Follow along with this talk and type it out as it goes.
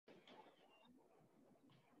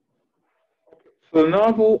So the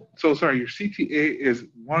novel, so sorry, your CTA is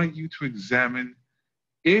wanting you to examine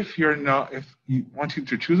if you're not, if you want you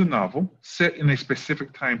to choose a novel set in a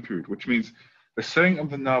specific time period, which means the setting of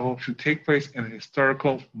the novel should take place in a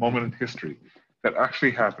historical moment in history that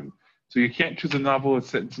actually happened. So you can't choose a novel that's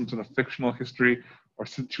set in some sort of fictional history, or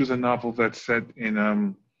choose a novel that's set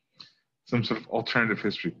in some sort of alternative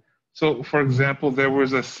history. So, for example, there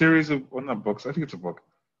was a series of, well, not books, I think it's a book,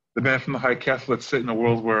 The Man from the High Castle, that's set in a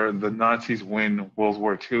world where the Nazis win World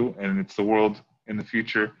War II, and it's the world in the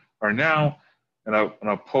future or now, in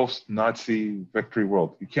a post-Nazi victory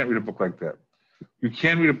world. You can't read a book like that. You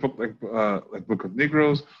can read a book like Book of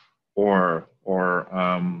Negroes, or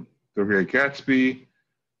The Great Gatsby,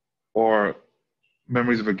 or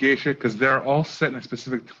Memories of a Geisha, because they're all set in a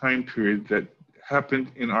specific time period that happened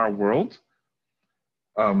in our world.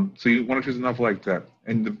 So you want to choose a novel like that.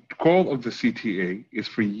 And the goal of the CTA is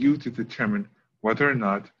for you to determine whether or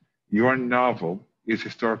not your novel is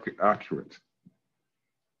historically accurate,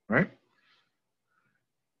 right?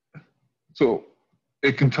 So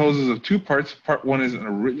it composes of two parts. Part one is a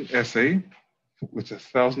written essay, which is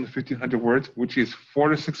 1,000 to 1,500 words, which is 4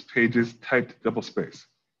 to 6 pages typed double space.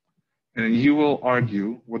 And then you will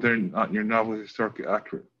argue whether or not your novel is historically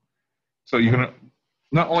accurate. So you're going to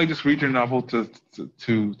not only just read your novel to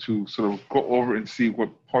sort of go over and see what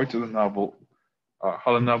parts of the novel,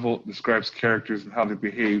 how the novel describes characters and how they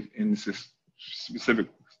behave in this specific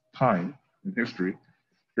time in history.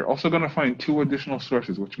 You're also going to find 2 additional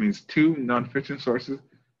sources, which means 2 nonfiction sources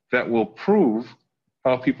that will prove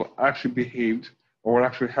how people actually behaved or what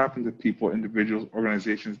actually happened to people, individuals,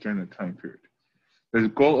 organizations during that time period. The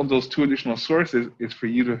goal of those 2 additional sources is for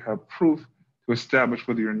you to have proof to establish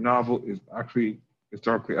whether your novel is actually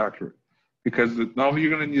historically accurate. Because the novel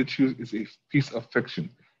you're going to need to choose is a piece of fiction.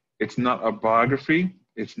 It's not a biography.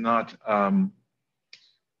 It's not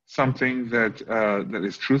something that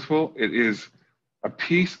is truthful. It is a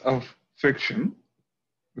piece of fiction,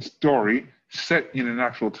 a story set in an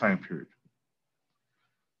actual time period.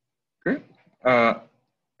 Okay?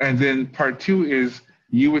 And then part 2 is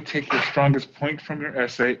you would take the strongest point from your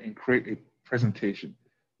essay and create a presentation.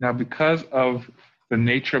 Now, because of the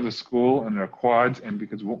nature of the school and their quads, and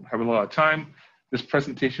because we won't have a lot of time, this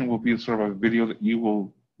presentation will be sort of a video that you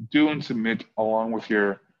will do and submit along with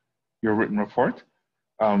your written report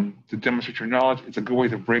to demonstrate your knowledge. It's a good way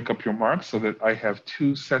to break up your marks so that I have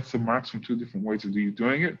 2 sets of marks from 2 different ways of you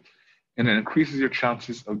doing it. And it increases your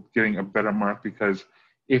chances of getting a better mark, because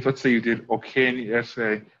if, let's say, you did okay in the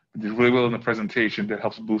essay, but did really well in the presentation, that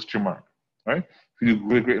helps boost your mark, right? If you do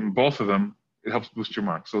really great in both of them, it helps boost your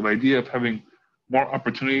mark. So the idea of having more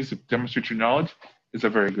opportunities to demonstrate your knowledge is a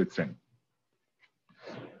very good thing.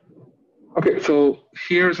 Okay, so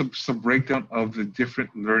here's some breakdown of the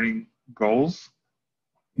different learning goals.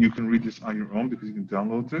 You can read this on your own because you can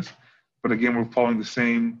download this. But again, we're following the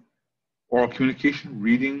same: oral communication,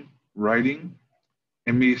 reading, writing,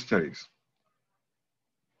 and media studies.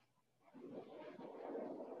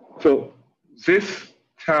 So this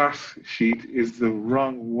task sheet is the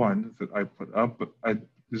wrong one that I put up, but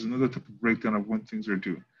there's another type of breakdown of when things are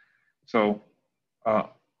due. So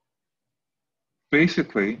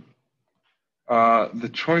basically, the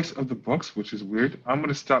choice of the books, which is weird. I'm going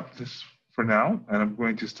to stop this for now, and I'm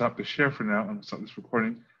going to stop the share for now. I'm going to stop this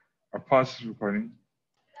recording, or pause this recording.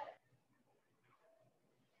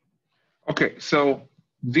 Okay, so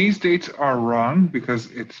these dates are wrong because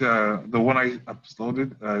it's the one I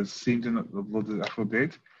uploaded seemed to not upload the actual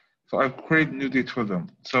date. So I've created new dates for them.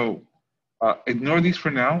 So ignore these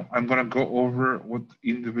for now. I'm going to go over what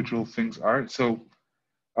individual things are. So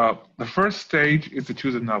the first stage is to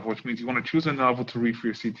choose a novel, which means you want to choose a novel to read for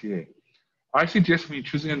your CTA. I suggest when you're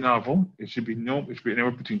choosing a novel, it should be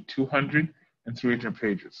anywhere between 200 and 300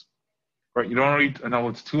 pages. Right? You don't want to read a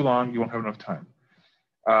novel that's too long. You won't have enough time.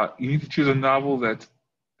 You need to choose a novel that's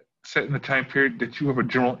set in the time period that you have a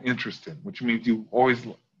general interest in, which means you always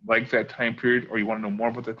like that time period or you want to know more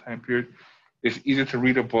about that time period. It's easier to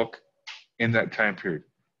read a book in that time period.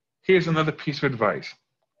 Here's another piece of advice.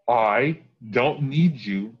 I don't need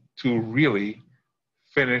you to really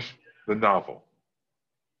finish the novel.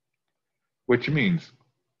 Which means,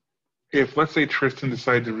 if, let's say, Tristan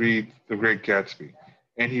decided to read The Great Gatsby,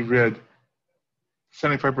 and he read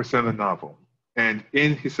 75% of the novel, and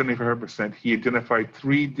in his 75%, he identified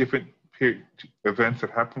 3 different events that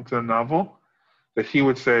happened to the novel, that he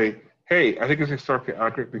would say, hey, I think it's historically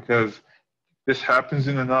accurate because this happens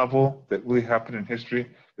in the novel that really happened in history.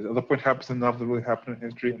 This other point happens in the novel that really happened in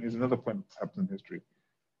history, and there's another point that happens in history.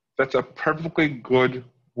 That's a perfectly good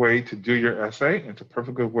way to do your essay, and it's a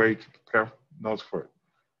perfectly good way to prepare notes for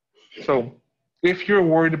it. So If you're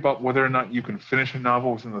worried about whether or not you can finish a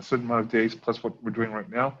novel within a certain amount of days, plus what we're doing right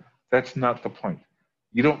now, that's not the point.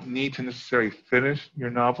 You don't need to necessarily finish your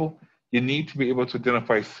novel. You need to be able to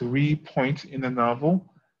identify 3 points in the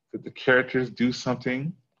novel that the characters do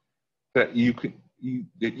something that you could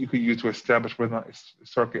use to establish whether or not it's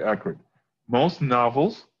historically accurate. Most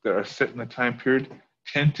novels that are set in a time period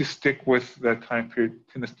tend to stick with that time period,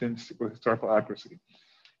 tend to stick with historical accuracy.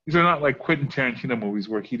 These are not like Quentin Tarantino movies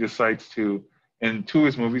where he decides to, in two of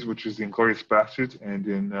his movies, which is the Inglourious Bastards and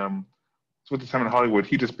in With the Time in Hollywood,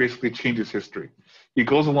 he just basically changes history. He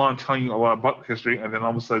goes along telling you a lot about history, and then all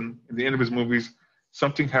of a sudden, at the end of his movies,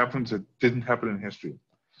 something happens that didn't happen in history,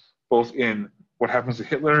 both in What Happens to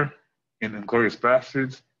Hitler, in Inglourious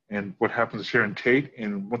Bastards, and What Happens to Sharon Tate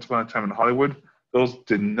in Once Upon a Time in Hollywood. Those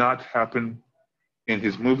did not happen in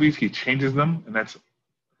his movies. He changes them, and that's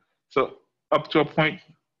so up to a point.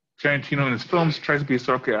 Tarantino in his films tries to be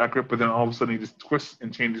historically accurate, but then all of a sudden he just twists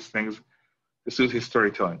and changes things to suit his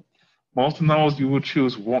storytelling. Most of the novels you will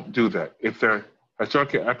choose won't do that. If they're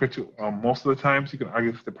historically accurate to most of the times, you can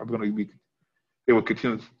argue that they're probably going to be they will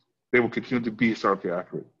continue to be historically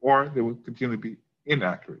accurate, or they will continue to be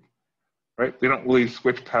inaccurate. Right? They don't really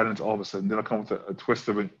switch patterns all of a sudden. They don't come with a twist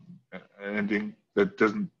of an ending that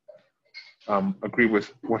doesn't agree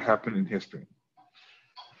with what happened in history.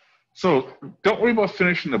 So don't worry about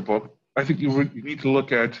finishing the book. I think you need to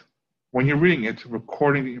look at, when you're reading it,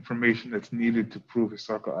 recording the information that's needed to prove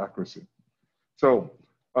historical accuracy. So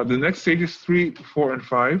the next stages 3, 4, and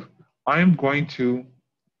 5, I am going to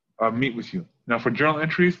meet with you. Now for journal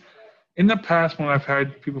entries, in the past when I've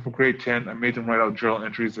had people for grade 10, I made them write out journal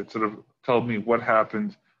entries that sort of tell me what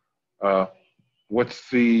happened, what's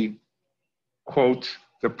the quote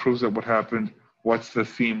that proves that what happened, what's the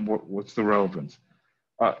theme, what's the relevance.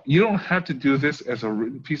 You don't have to do this as a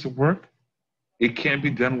written piece of work. It can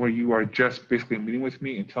be done where you are just basically meeting with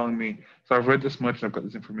me and telling me, so I've read this much and I've got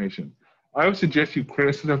this information. I would suggest you create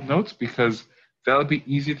a set of notes because that'll be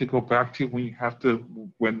easy to go back to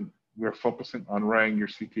when we're focusing on writing your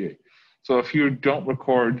CTA. So if you don't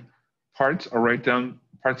record parts or write down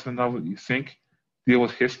parts of the novel that you think deal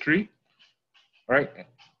with history, right,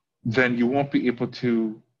 then you won't be able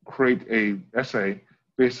to create an essay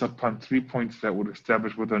based upon 3 points that would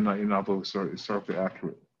establish whether or not your novel is historically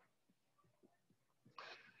accurate.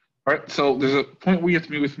 All right, so there's a point where you have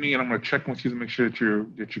to meet with me, and I'm going to check with you to make sure that you're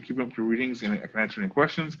keeping up your readings and I can answer any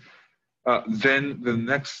questions. Then the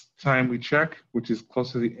next time we check, which is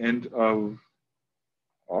close to the end of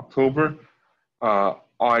October,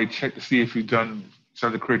 I check to see if you've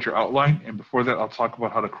started to create your outline. And before that, I'll talk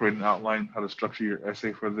about how to create an outline, how to structure your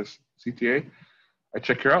essay for this CTA. I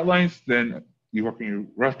check your outlines, then you work on your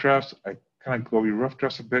rough drafts. I kind of go over your rough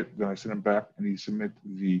drafts a bit, then I send them back, and you submit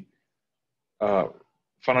the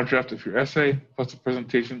final draft of your essay, plus a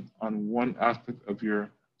presentation on one aspect of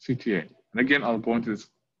your CTA. And again, I'll go into this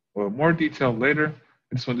more detail later.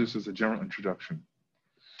 I just want to do this as a general introduction.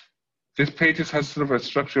 This page just has sort of a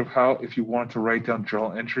structure of how, if you want to write down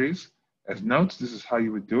journal entries as notes, this is how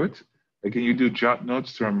you would do it. Again, you do jot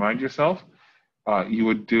notes to remind yourself. You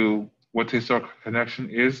would do what the historical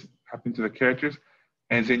connection is happening to the characters,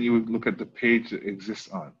 and then you would look at the page that exists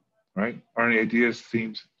on, right? Are any ideas,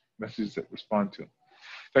 themes, messages that respond to?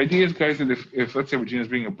 The idea is, guys, that if let's say Regina's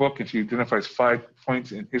reading a book and she identifies 5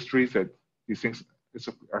 points in history that she thinks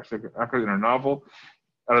are accurate in her novel,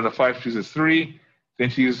 out of the 5 she chooses 3, then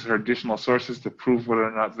she uses her additional sources to prove whether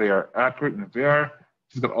or not they are accurate, and if they are,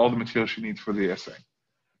 she's got all the material she needs for the essay.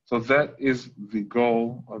 So that is the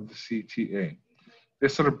goal of the CTA.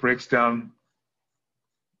 This sort of breaks down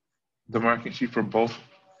the marking sheet for both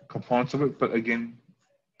components of it, but again,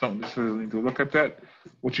 don't necessarily need to look at that.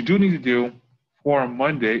 What you do need to do for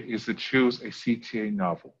Monday is to choose a CTA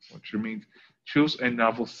novel, which means choose a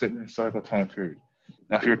novel set in a historical time period.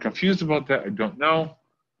 Now, if you're confused about that, I don't know,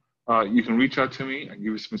 you can reach out to me and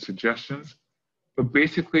give you some suggestions. But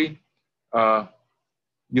basically, you're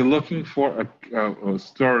looking for a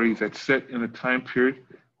story that's set in a time period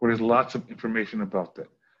where there's lots of information about that.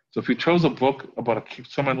 So if you chose a book about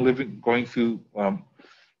someone going through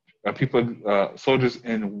soldiers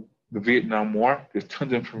in the Vietnam War, there's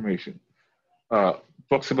tons of information.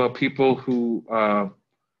 Books about people who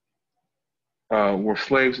were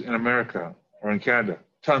slaves in America or in Canada,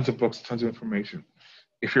 tons of books, tons of information.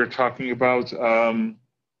 If you're talking about, if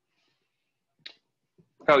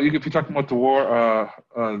you're talking about the war,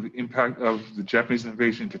 the impact of the Japanese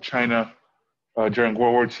invasion to China during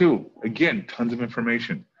World War II, again, tons of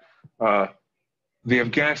information. The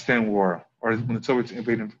Afghanistan war, or when the Soviets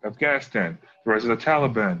invaded Afghanistan, the rise of the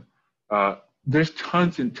Taliban, there's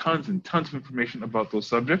tons and tons and tons of information about those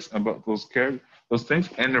subjects, about those things,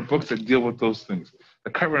 and there are books that deal with those things.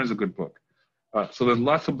 The Kite Runner is a good book. So there's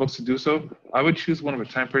lots of books to do so. I would choose one of a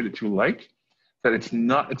time period that you like, that it's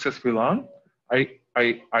not excessively long.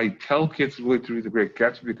 I tell kids really to read The Great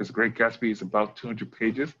Gatsby because The Great Gatsby is about 200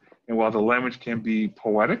 pages, and while the language can be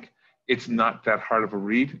poetic, it's not that hard of a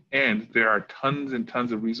read. And there are tons and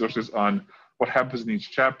tons of resources on what happens in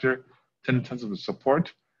each chapter, tons and tons of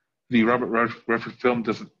support. The Robert Redford film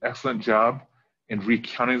does an excellent job in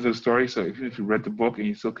recounting the story. So even if you read the book and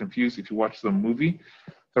you're still confused, if you watch the movie,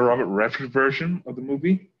 the Robert Redford version of the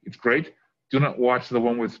movie, it's great. Do not watch the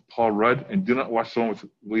one with Paul Rudd, and do not watch the one with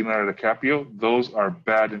Leonardo DiCaprio. Those are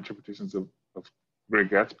bad interpretations of Great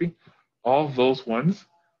Gatsby. All those ones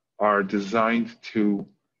are designed to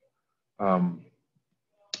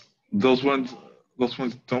those ones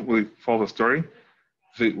don't really follow the story.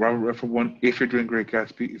 The Robert Redford one, if you're doing Great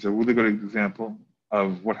Gatsby, is a really good example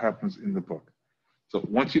of what happens in the book. So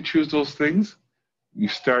once you choose those things, you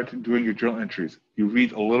start doing your journal entries. You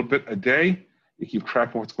read a little bit a day. You keep track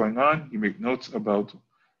of what's going on. You make notes about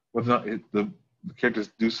whether or not the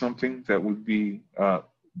characters do something that would be, and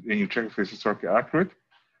you check if it's historically accurate.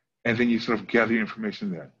 And then you sort of gather your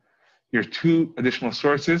information there. Your two additional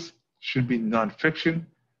sources should be nonfiction.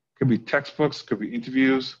 Could be textbooks, could be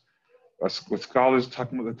interviews with scholars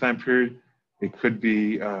talking about the time period. It could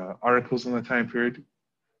be articles on the time period.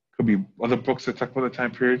 Could be other books that talk about the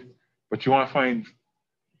time period. But you want to find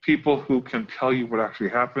people who can tell you what actually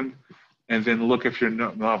happened, and then look if your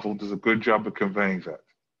novel does a good job of conveying that.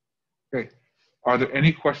 Okay. Are there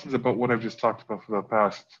any questions about what I've just talked about for the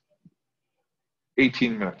past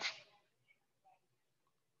 18 minutes?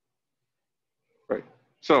 Right.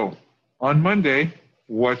 So on Monday,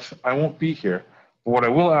 what I won't be here, but what I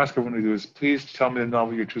will ask everyone to do is please tell me the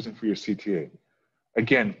novel you're choosing for your CTA.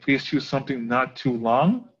 Again, please choose something not too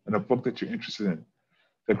long and a book that you're interested in.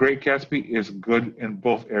 The Great Gatsby is good in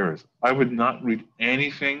both eras. I would not read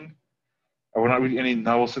any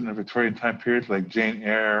novels set in the Victorian time period like Jane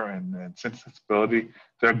Eyre and Sense and Sensibility.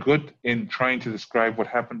 They're good in trying to describe what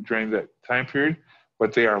happened during that time period,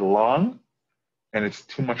 but they are long and it's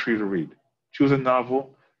too much for you to read. Choose a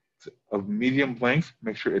novel of medium length,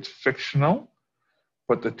 make sure it's fictional,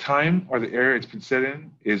 but the time or the area it's been set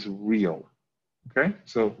in is real. Okay,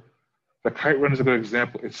 so The Kite Runner is a good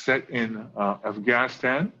example. It's set in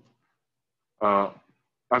Afghanistan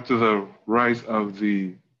after the rise of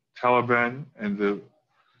the Taliban and the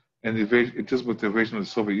invasion. It deals with the invasion of the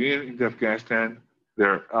Soviet Union into Afghanistan,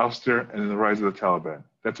 their ouster, and then the rise of the Taliban.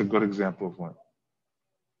 That's a good example of one.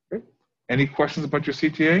 Okay. Any questions about your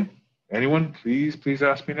CTA? Anyone? Please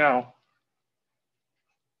ask me now.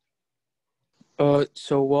 So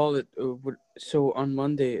on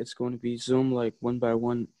Monday it's going to be Zoom like one by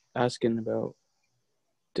one asking about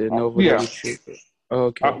the novel that we choose. Oh,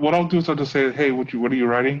 okay. What I'll do is I'll just say, hey, what are you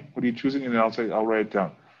writing? What are you choosing? And then I'll write it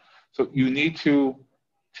down. So you need to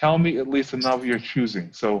tell me at least the novel you're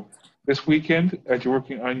choosing. So this weekend, as you're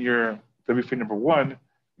working on your WFA number 1,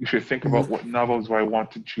 you should think about what novels do I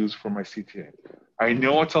want to choose for my CTA. I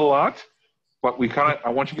know it's a lot, but I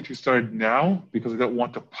want you to get you started now because I don't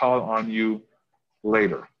want to pile on you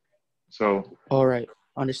later. So. All right.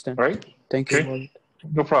 Understand. All right. Thank you.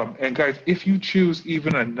 No problem. And guys, if you choose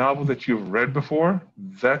even a novel that you've read before,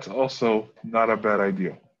 that's also not a bad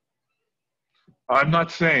idea. I'm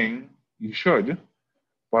not saying you should,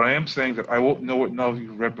 but I am saying that I won't know what novel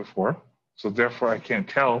you've read before, so therefore I can't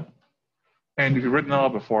tell. And if you've read a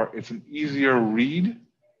novel before, it's an easier read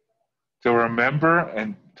to remember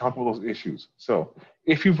and talk about those issues. So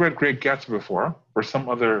if you've read Great Gatsby before or some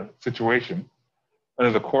other situation,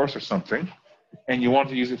 under the course or something, and you want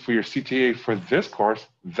to use it for your CTA for this course,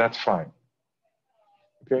 that's fine.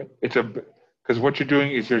 Okay, because what you're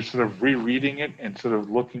doing is you're sort of rereading it and sort of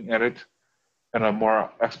looking at it in a more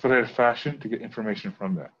expedited fashion to get information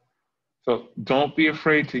from that. So don't be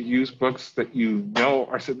afraid to use books that you know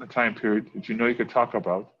are set in the time period that you know you could talk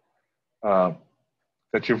about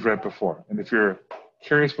that you've read before. And if you're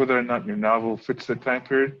curious whether or not your novel fits the time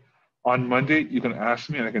period, on Monday you can ask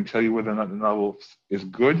me and I can tell you whether or not the novel is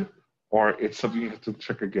good or it's something you have to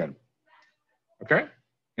check again. Okay?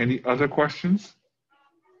 Any other questions?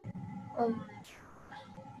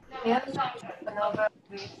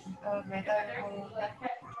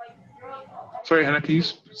 Sorry, Hannah, can you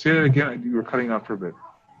say that again? You were cutting off for a bit.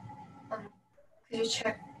 Could you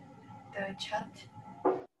check the chat?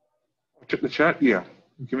 Check the chat? Yeah.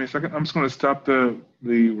 Give me a second. I'm just going to stop the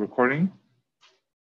recording.